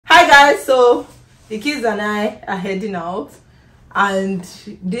guys, so the kids and I are heading out, and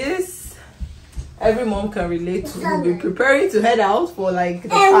this every mom can relate to. We'll be preparing to head out for like the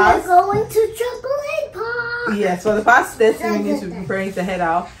past. We're going to trampoline park. Yes, for the past 30 minutes we're preparing to head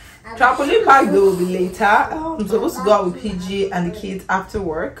out. Trampoline park though will be later. I'm supposed to go out with PG and the kids after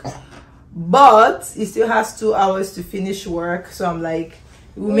work, but he still has 2 hours to finish work, so I'm like,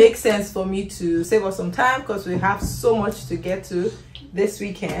 it will make sense for me to save us some time because we have so much to get to this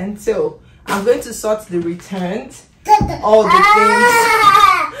weekend. So I'm going to sort the returns, all the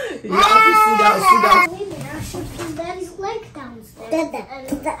things. You have to sit down. Maybe I should put Daddy's leg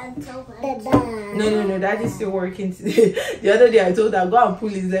downstairs. No, Daddy's still working today. The other day I told her go and pull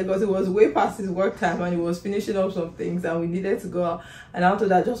his leg because it was way past his work time and he was finishing up some things and we needed to go out. And I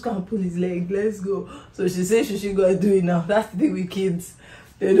told her just go and pull his leg, let's go. So she said she should go and do it now. That's the thing with kids.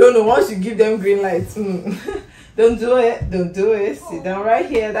 They don't know. Once you give them green lights, don't do it. Sit down right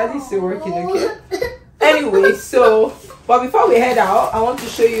here. Daddy's still working, okay? Anyway, so but before we head out, I want to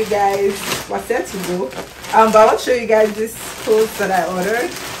show you guys what's set to go. But I want to show you guys this clothes that I ordered.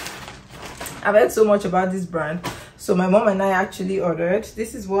 I've heard so much about this brand, so my mom and I actually ordered.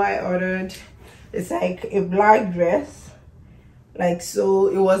 This is what I ordered. It's like a black dress, like so.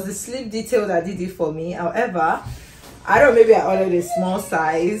 It was the sleeve detail that did it for me. However, I don't know, maybe I ordered a small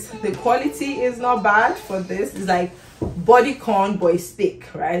size. The quality is not bad for this. It's like bodycon, but it's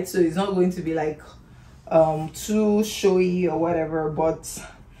thick, right? So it's not going to be like too showy or whatever. But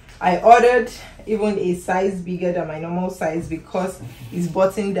I ordered even a size bigger than my normal size because it's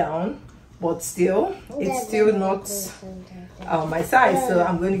buttoned down, but still it's still not my size, so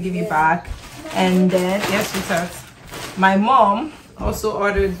I'm going to give it back. And then yes, sweetheart, my mom also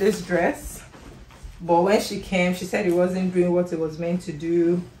ordered this dress. But when she came, she said it wasn't doing what it was meant to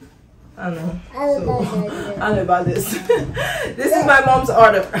do. I don't know. So, I don't know about this. This is my mom's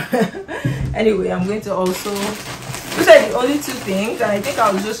order. Anyway, I'm going to also... These are the only 2 things. And I think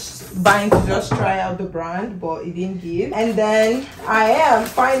I was just buying to just try out the brand, but it didn't give. And then I am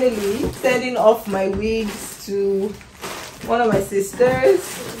finally sending off my wigs to one of my sisters.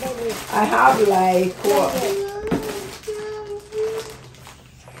 I have like, what?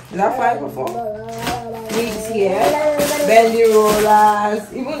 Is that 5 or 4? Wigs here, bendy rollers,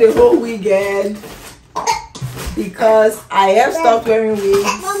 even the whole wig head, because I have stopped wearing wigs.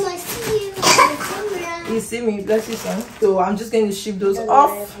 Mom, I see you. You see me, bless you, son. So I'm just going to ship those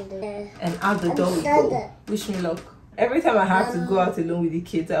off and out the door we go. Wish me luck. Every time I have to go out alone with the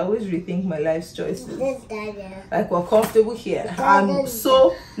kids, I always rethink my life's choices. Like, we're comfortable here. I'm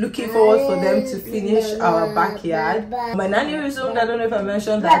so looking forward for them to finish our backyard. My nanny resumed. I don't know if I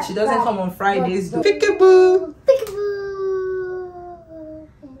mentioned that. She doesn't come on Fridays though. Peekaboo! Peekaboo!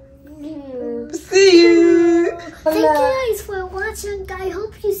 See you! Thank you guys for watching. I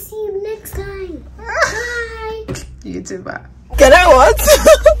hope you see you next time. Bye! You too, bye. Can I what?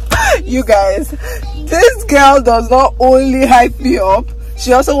 You guys, this girl does not only hype me up,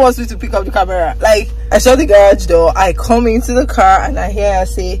 she also wants me to pick up the camera. Like, I shut the garage door, I come into the car and I hear her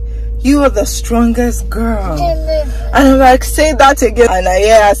say, "You are the strongest girl." And I'm like, say that again. And I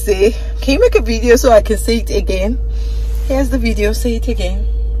hear her say, "Can you make a video so I can say it again?" Here's the video, say it again.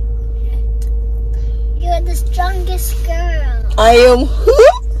 You're the strongest girl. I am who?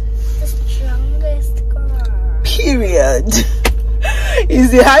 The strongest girl. Period.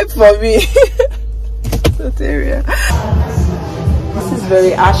 Is the hype for me. Soteria. This is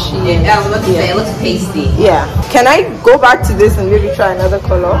very ashy. Yeah, it looks pasty. Yeah. Can I go back to this and maybe try another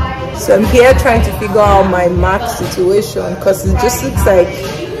color? So I'm here trying to figure out my MAC situation because it just looks like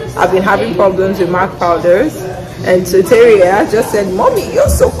I've been having problems with MAC powders. And Soteria just said, "Mommy, you're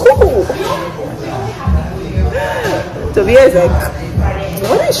so cool." Tobias is like,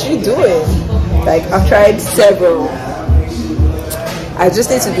 what is she doing? Like, I've tried several. I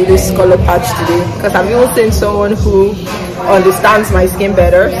just need to do this color patch today because I'm even seeing someone who understands my skin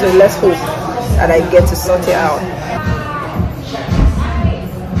better. So let's hope that I get to sort it out.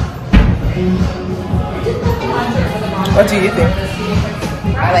 What do you think?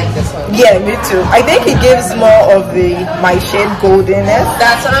 I like this one. Yeah, me too. I think it gives more of my shade goldenness.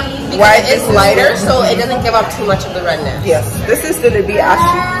 That's because it's lighter, so it doesn't give up too much of the redness. Yes, this is going to be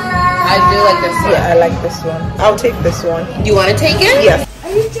ashy. I do like this one. Yeah, I like this one. I'll take this one. You want to take it? Yes.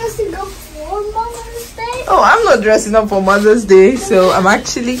 Are you dressing up for Mother's Day? Oh, I'm not dressing up for Mother's Day, so I'm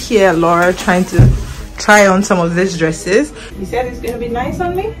actually here, Laura, trying to try on some of these dresses. You said it's going to be nice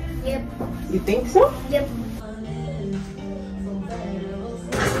on me? Yep. You think so? Yep.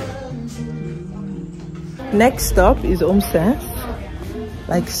 Next up is home sense.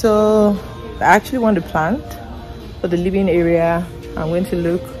 Like, so I actually want to plant for the living area. I'm going to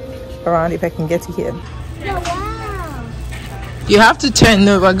look around if I can get to here. Oh, wow. You have to turn.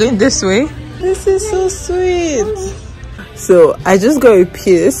 No, we're going this way. This is so sweet. So I just got a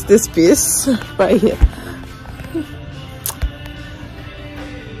piece, this piece right here.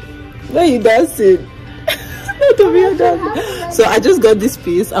 No, you dancing. So I just got this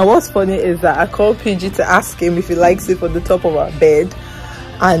piece, and what's funny is that I called PG to ask him if he likes it for the top of our bed,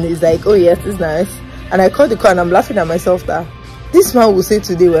 and he's like, oh yes, it's nice. And I called the car and I'm laughing at myself that this man will say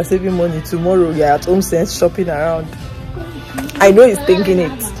today we're saving money, tomorrow we're at home sense shopping around. I know he's thinking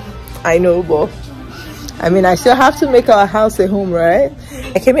it, I know, but I mean, I still have to make our house a home, right?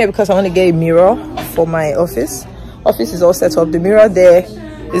 I came here because I want to get a mirror for my office. Office is all set up. The mirror there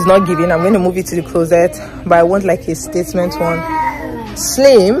is not giving. I'm going to move it to the closet, but I want like a statement one,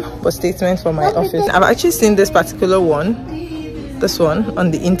 slim but statement for my office. I've actually seen this particular one, this one on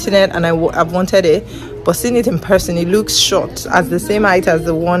the internet, and I've wanted it, but seeing it in person, it looks short, as the same height as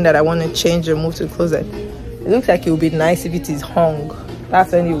the one that I want to change and move to the closet. It looks like it would be nice if it is hung.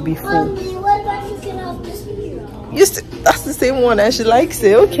 That's when it will be full. What about you can have this mirror? That's the same one, and she likes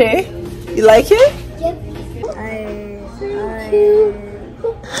it. Okay, you like it? Yep.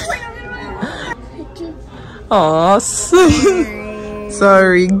 Oh,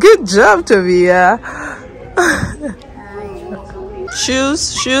 sorry. Good job, Tovia.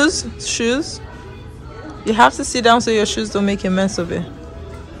 Shoes. You have to sit down so your shoes don't make a mess of it.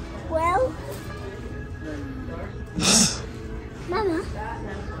 Well, Mama,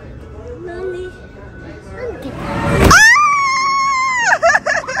 Mommy,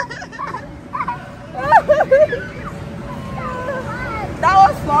 That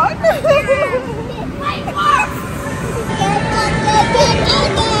was fun.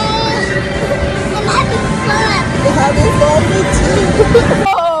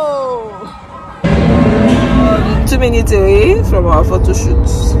 Oh! 2 minutes away from our photo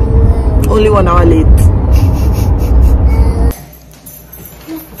shoots. Only 1 hour late.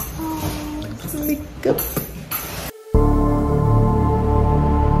 Makeup.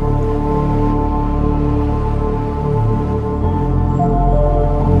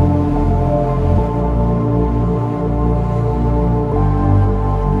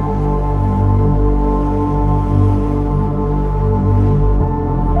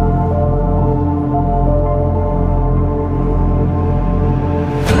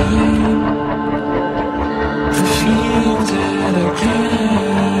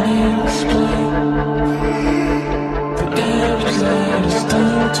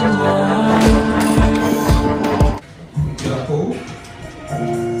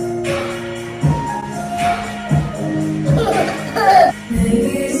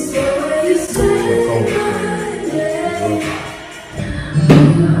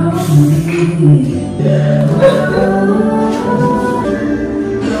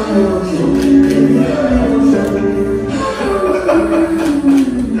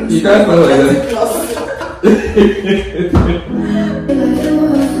 You can't go like that.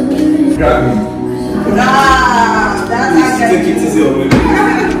 Grab me. Take it easy on me.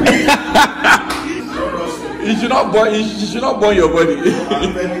 You should not burn your body.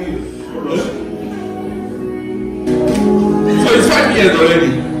 So it's 5 years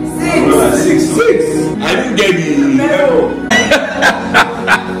already. 6. I didn't get the.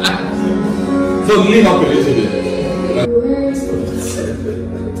 So lean up a little bit.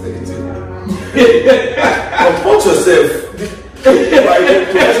 Comport yourself. Like a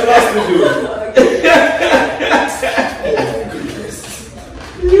professional studio.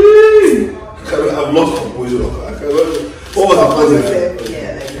 I've lost composure. What was the project?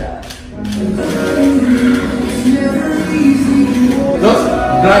 Yeah,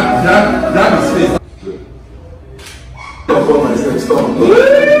 like that. Just grab his face. Stop.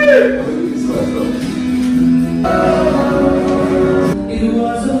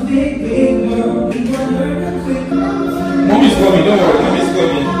 Mommy's coming, don't worry, mommy's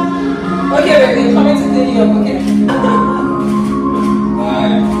coming. Okay, baby, coming to clean you up, okay?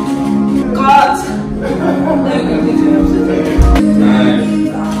 Bye. Cut!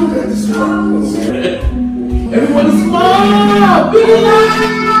 Everybody smile! Big laugh!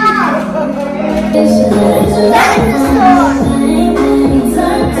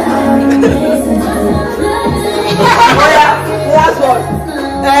 Last one.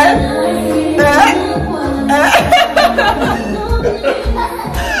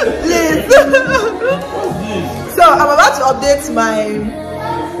 So I'm about to update my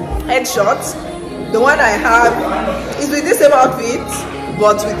headshot. The one I have is with the same outfit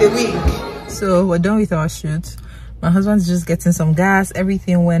but with a wig. So we're done with our shoot. My husband's just getting some gas.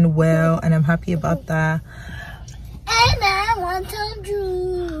 Everything went well and I'm happy about that. and I want to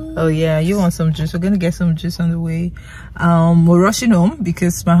do. Oh yeah, you want some juice? We're gonna get some juice on the way. We're rushing home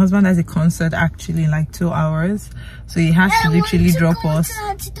because my husband has a concert actually in like 2 hours, so he has to literally drop us.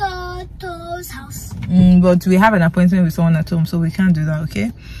 House. But we have an appointment with someone at home, so we can't do that.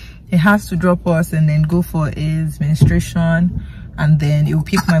 Okay, he has to drop us and then go for his menstruation, and then he will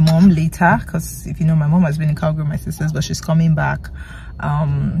pick my mom later, because if you know, my mom has been in Calgary with my sisters, but she's coming back.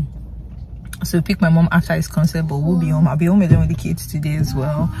 So he'll pick my mom after his concert, but we'll be home. I'll be home alone with the kids today as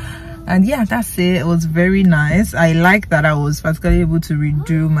well. And yeah, that's it. It was very nice. I like that I was particularly able to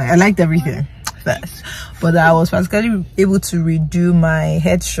redo my, I liked everything first, but I was particularly able to redo my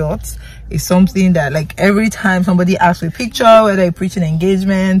headshots. It's something that, like, every time somebody asks for a picture, whether I preach an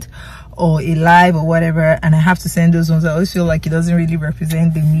engagement or a live or whatever, and I have to send those ones, I always feel like it doesn't really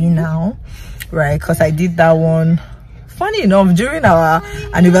represent the me now, right? Because I did that one, funny enough, during our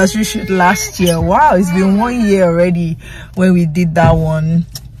anniversary shoot last year. Wow, it's been 1 year already when we did that one.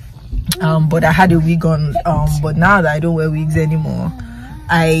 But I had a wig on, but now that I don't wear wigs anymore,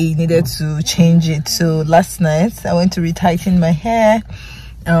 I needed to change it. So last night I went to retighten my hair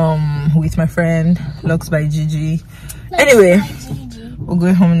with my friend Lux by Gigi. Anyway, we're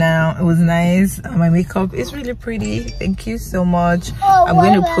going home now. It was nice. My makeup is really pretty. Thank you so much. I'm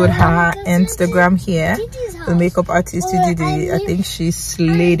going to put her Instagram here. The makeup artist who did it, I think she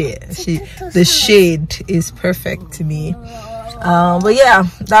slayed it. The shade is perfect to me. But yeah,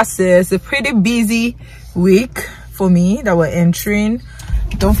 that's it. It's a pretty busy week for me that we're entering.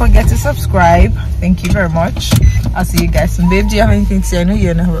 Don't forget to subscribe. Thank you very much. I'll see you guys soon. Babe, do you have anything to say? I know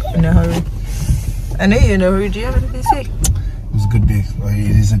you're in a hurry. I know you're in a hurry. Do you have anything to say? It was a good day.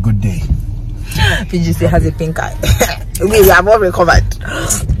 It is a good day. PGC has a pink eye. We have all recovered.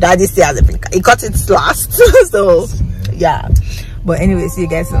 Daddy still has a pink eye. He cut it last. So yeah. But anyway, see you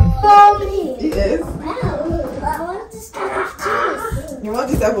guys soon. Mommy. Yes. I want this type of juice. You want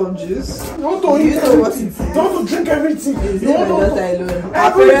this type of juice? You want to You know what it is. Don't drink everything. It's not my daughter alone.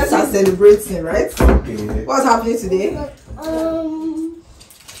 Our parents are celebrating, right? Okay. What's happening today? I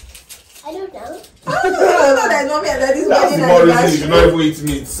don't know. Oh, that mommy and daddy's That's wedding the more reason you should not anniversary. even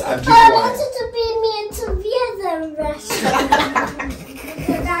eat meat and drink I wine. wanted to be me and Tobias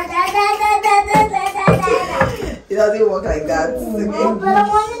It doesn't work like that. But Okay. I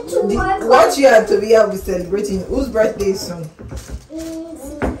wanted to work What you and Tobias will be celebrating? Whose birthday is soon?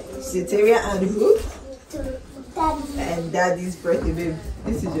 Citeria and who? Daddy. And daddy's birthday, babe.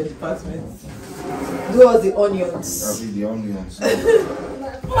 This is your department. Do us the onions. That'll be the onions.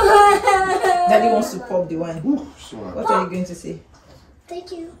 Daddy wants to pop the wine. Sure. What are you going to say?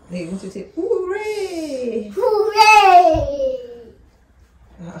 Thank you. You're going to say, hooray! Hooray!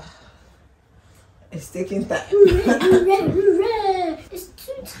 It's taking time. Hooray, hooray! It's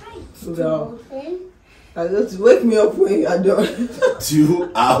too tight. No. I just wake me up when you are done.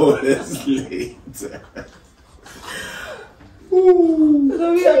 2 hours later. So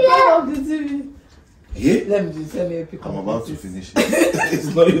we are turn off the TV. Yeah? Let me just send me a pick I'm up about to this. finish it. It's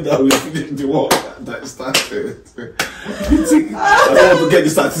not you that will finish the work that started. I don't want to get the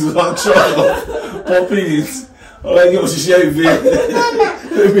satisfaction of popping it. Alright, you should share it.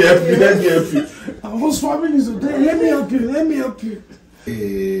 Let me help you. I was family so let me help you.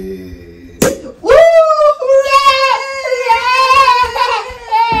 Woo!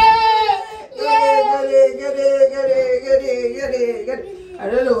 Get it. I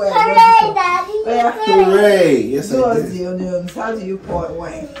don't know where I Hooray, got it. Daddy! Oh, yeah. Hooray! Yes, Do I us did. the onions. How do you pour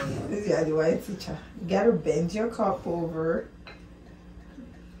wine? This is the wine teacher. You gotta bend your cup over.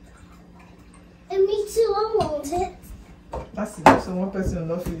 And me too, I want it. That's enough, so one person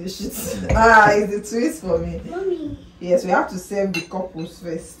will not finish it. It's a twist for me. Mommy. Yes, we have to serve the couples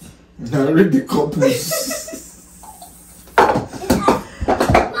first. Now read the couples.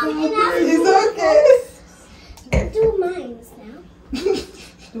 Mommy, and It's okay. do mine now.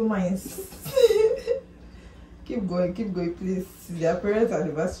 Do mine. Keep going, please. It's their parents'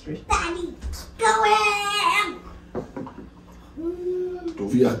 anniversary. Daddy, go in!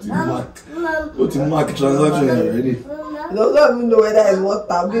 We have to mark. Go to mark transaction already. I don't even know whether it's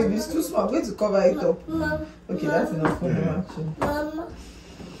water, baby. It's too small. I'm going to cover it up. Okay, that's enough for now, actually.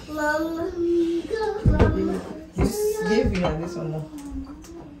 Just give me and this one more.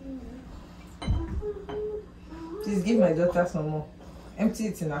 Please give my daughter some more. Empty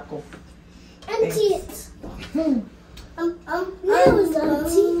it in a cup. Empty it. That was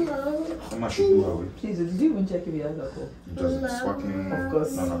empty. How much you do away? Please, did you even check if he has alcohol? Just swapping Of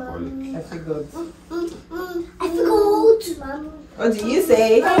course. non-alcoholic. I figured. I forgot. What do you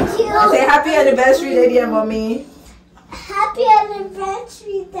say? Thank you. I say happy anniversary, Daddy and Mommy. Happy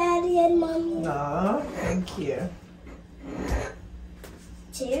anniversary, Daddy and Mommy. Aw, thank you.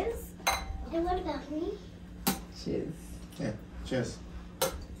 Cheers. And what about me? Cheers. Yeah, cheers.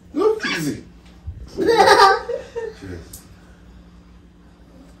 Look, easy. Cheers.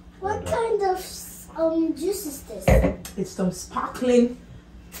 What kind of juice is this? It's some sparkling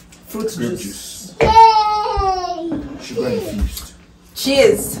fruit Grape juice. Yay! Sugar infused.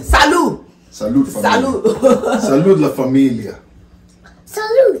 Cheers. Salut. Salud, familia. Salut. Salud, la familia.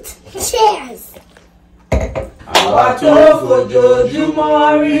 Salute! Cheers! Àwa tó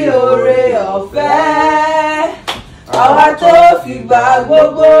fojoojúmọ́ rí oore ọ̀fẹ́. Àwa tó fìgbà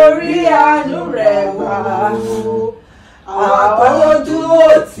gbogbo rí àánú rẹ̀ wá. Àwa tójú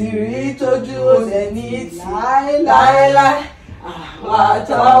ò tì rí tójú ò lẹ́ni láéláé. Àwa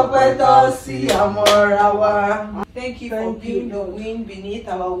tọ́pẹ́ tọ́ sí àmọ́ra wa. Thank you for being the wind beneath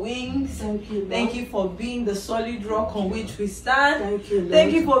our wings. Thank you for being the solid rock on which we stand.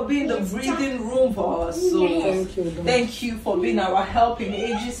 Thank you for being the breathing room for our souls. Thank you for being our help in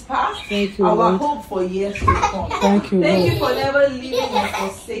ages past. Our hope for years to come. Thank you for never leaving or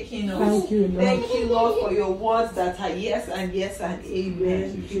forsaking us. Thank you, Lord, for your words that are yes and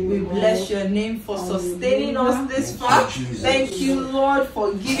amen. We bless your name for sustaining us this far. Thank you, Lord,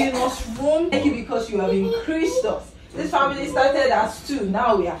 for giving us room. Thank you because you have increased us. This family started as 2,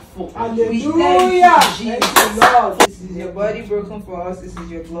 now we are 4. Hallelujah. We thank you, Jesus. Lord. This is your body broken for us. This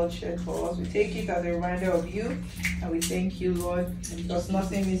is your blood shed for us. We take it as a reminder of you. And we thank you, Lord. Because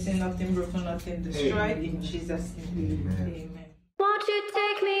nothing missing, nothing broken, nothing destroyed. In Jesus' name. Amen. Won't you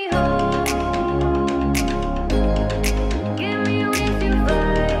take me home? Give me with your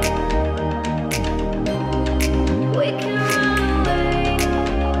vibe. We can run away.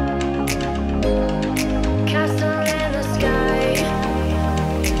 Castle in the sky.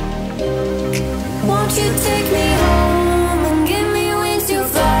 Won't you take me home and give me wings to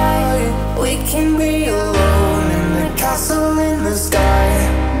fly? We can be alone in the castle in the sky.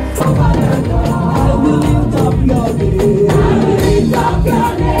 I will lift up your name.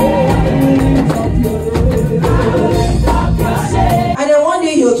 And then one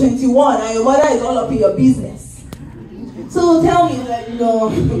day you're 21 and your mother is all up in your business. So tell me, like,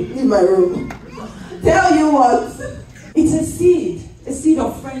 in my room. Tell you what, it's a seed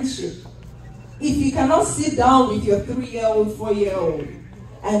of friendship. If you cannot sit down with your 3-year-old, 4-year-old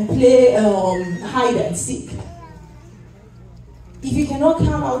and play hide and seek, if you cannot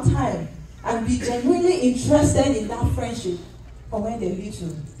carve out time and be genuinely interested in that friendship from when they're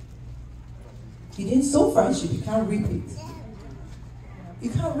little, you didn't sow friendship, you can't reap it. You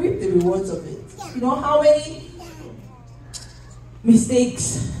can't reap the rewards of it. You know how many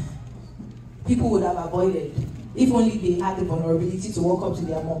mistakes people would have avoided if only they had the vulnerability to walk up to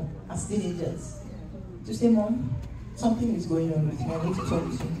their mom as teenagers to say, "Mom, something is going on with me. I need to talk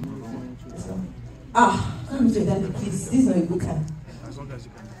to you." So, come to your daddy, please. This is not a good time. As long as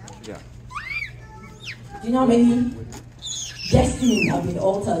you can. Yeah. Do you know how many destinies have been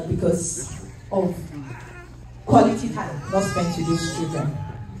altered because of quality time not spent with these children?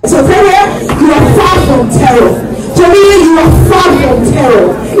 So Terry, you are far from terror. To me, you are far from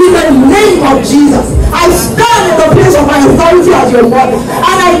terror. In the name of Jesus, I stand in the place of my authority as your mother,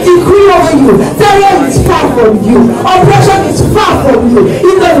 and I decree over you, terror is far from you. Oppression is far from you.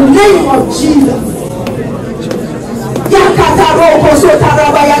 In the name of Jesus.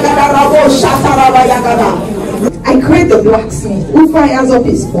 I create the blacksmith who fires up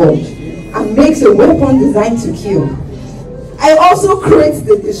his forge and makes a weapon designed to kill. I also create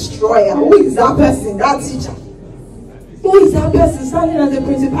the destroyer. Who is that person? That teacher? Who is that person standing as a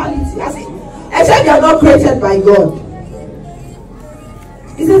principality? Except they are not created by God.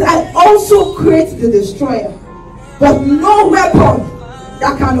 He says, I also create the destroyer, but no weapon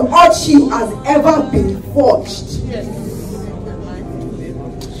that can hurt you has ever been forged.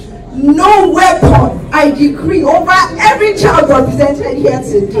 No weapon, I decree over every child represented here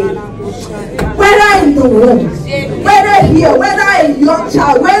today, whether in the womb, whether here, whether a young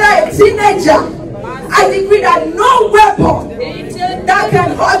child, whether a teenager, I decree that no weapon that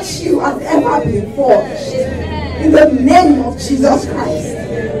can hurt you has ever been forged. In the name of Jesus Christ.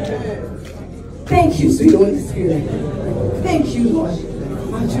 Thank you, sweet Holy Spirit. Thank you, Lord.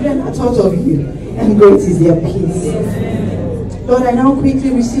 My children are taught of you, and great is their peace. Lord, I now quickly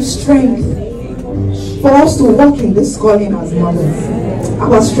receive strength for us to walk in this calling as mothers.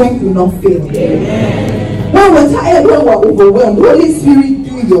 Our strength will not fail. When we're tired, when we're overwhelmed, Holy Spirit,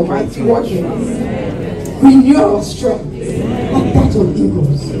 do your mighty work in us. Renew our strength like that of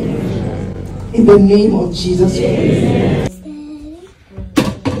eagles. In the name of Jesus Christ.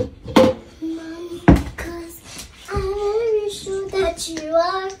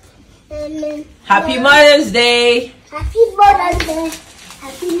 Happy Mother's Day! Happy Mother's Day!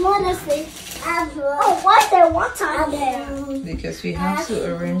 Happy Mother's Day. Oh, why is there water in there? Because we have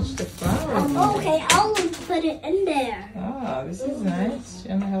to arrange the flowers. Okay, I'll put it in there. Ah, this is nice.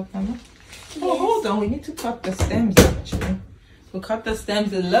 You wanna help Mama? Yes. Oh, hold on. We need to cut the stems actually. We'll cut the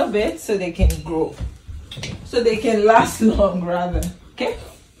stems a little bit so they can grow. So they can last long rather. Okay?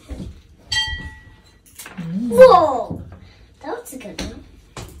 Whoa! That was a good one.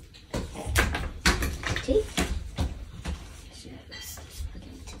 Okay.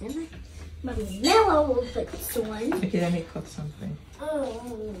 Now I will put this one. Okay, let me cut something.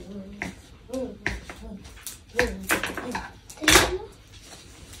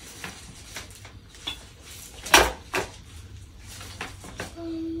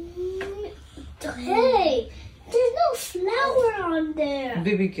 Hey, there's no flower on there.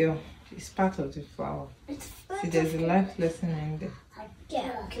 Baby girl, it's part of the flower. See, there's a life lesson in there.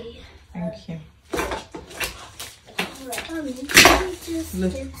 Yeah, okay. Thank you. Just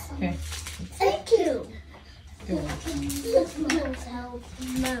Look, okay. thank you. You're welcome. This will help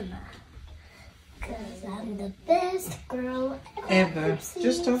Mama. Because I'm the best girl Ever.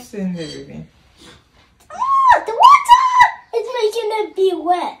 Just toss it in there, baby. Ah, the water is making it be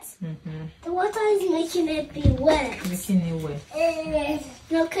wet. The water is making it be wet. Making it wet.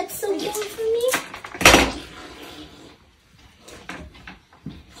 Now cut some more for me.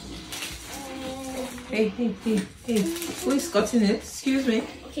 Hey. Who is cutting it? Excuse me.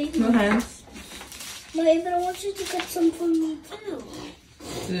 Okay. No hands. No, but I want you to cut some for me too.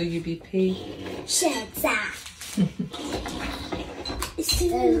 So you be paid. Shut up. It's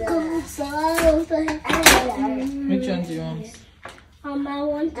too cold, so I don't think Which one do you want? I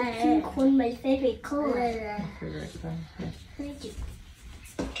want the pink one, my favorite color. Favorite color. Yeah. Thank you.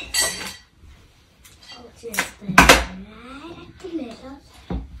 I'll just put it right at the middle.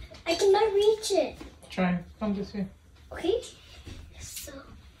 I cannot reach it. Try. Come this way. Okay. So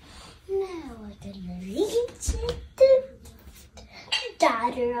now I can reach it. The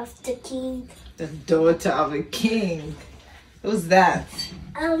daughter of the king. The daughter of a king. Who's that?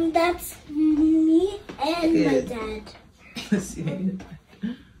 That's me and my Good. dad. Let's see.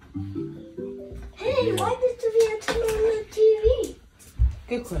 Hey, why did we have to turn on the TV?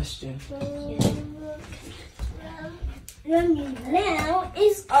 Good question. Now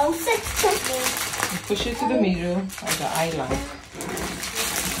is all successful. Push it to the middle of the eye line.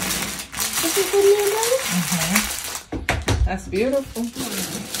 This is the middle. That's beautiful.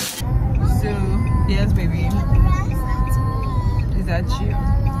 So, yes, baby. Is that you?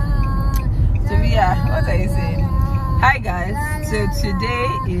 So, yeah, what are you saying? Hi, guys. So, today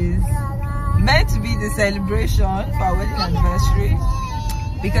is meant to be the celebration for our wedding anniversary.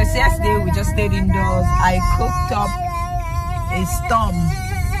 Because yesterday we just stayed indoors. I cooked up a storm.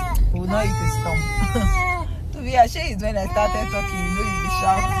 We will not eat a storm. To be ashamed is when I started talking, you know you'll be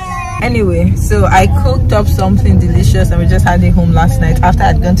shouting. Anyway, so I cooked up something delicious and we just had it home last night after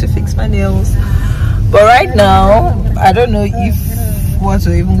I'd gone to fix my nails. But right now, I don't know if what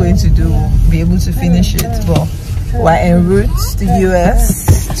we're even going to do will be able to finish it. But we're en route to the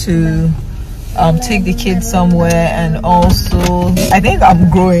US to take the kids somewhere, and also I think I'm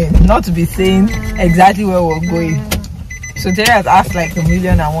growing, not to be saying exactly where we're going. So Terry has asked like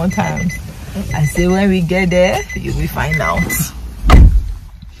 1,000,001 times. I say when we get there, you will find out.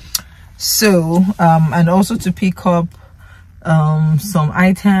 So and also to pick up some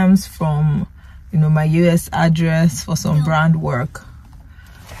items from my US address for some brand work.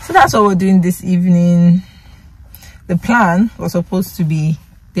 So that's what we're doing this evening. The plan was supposed to be,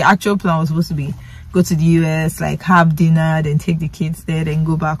 the actual plan was supposed to be go to the US, like have dinner, then take the kids there, then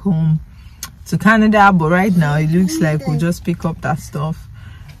go back home to Canada. But right now it looks like we'll just pick up that stuff,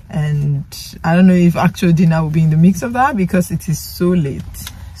 and I don't know if actual dinner will be in the mix of that because it is so late.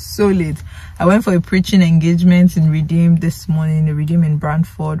 I went for a preaching engagement in Redeem this morning, the Redeem in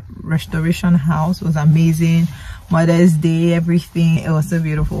Brantford Restoration House. It was amazing. Mother's Day, everything, it was so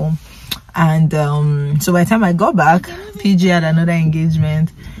beautiful. And so by the time I got back, PJ had another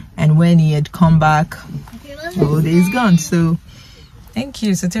engagement, and when he had come back, the whole day is gone. So thank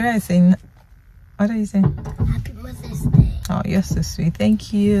you. So Tara is saying, what are you saying? Happy Mother's Day. Oh, you're so sweet.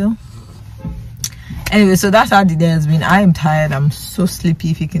 Thank you. Anyway, so that's how the day has been. I am tired. I'm so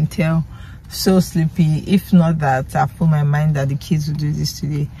sleepy, if you can tell. So sleepy. If not that, I put my mind that the kids will do this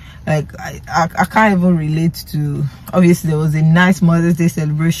today. Like I can't even relate to. Obviously there was a nice Mother's Day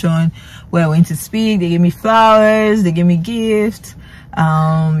celebration where I went to speak. They gave me flowers, they gave me gifts.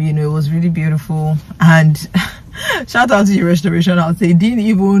 It was really beautiful. And shout out to the restoration house. They didn't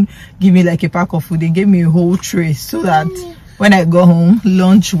even give me like a pack of food. They gave me a whole tray so that when I go home,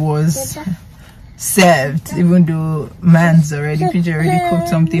 lunch was served, even though man's already cooked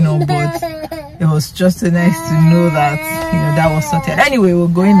something up, but it was just so nice to know that, you know, that was sorted. Anyway, we're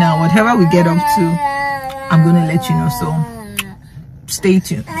going now. Whatever we get up to, I'm gonna let you know, so stay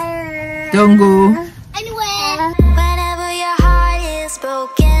tuned. Don't go. Whenever your heart is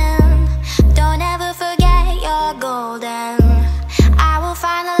broken, don't ever forget you're golden. I will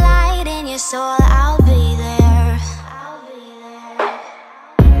find a light in your soul.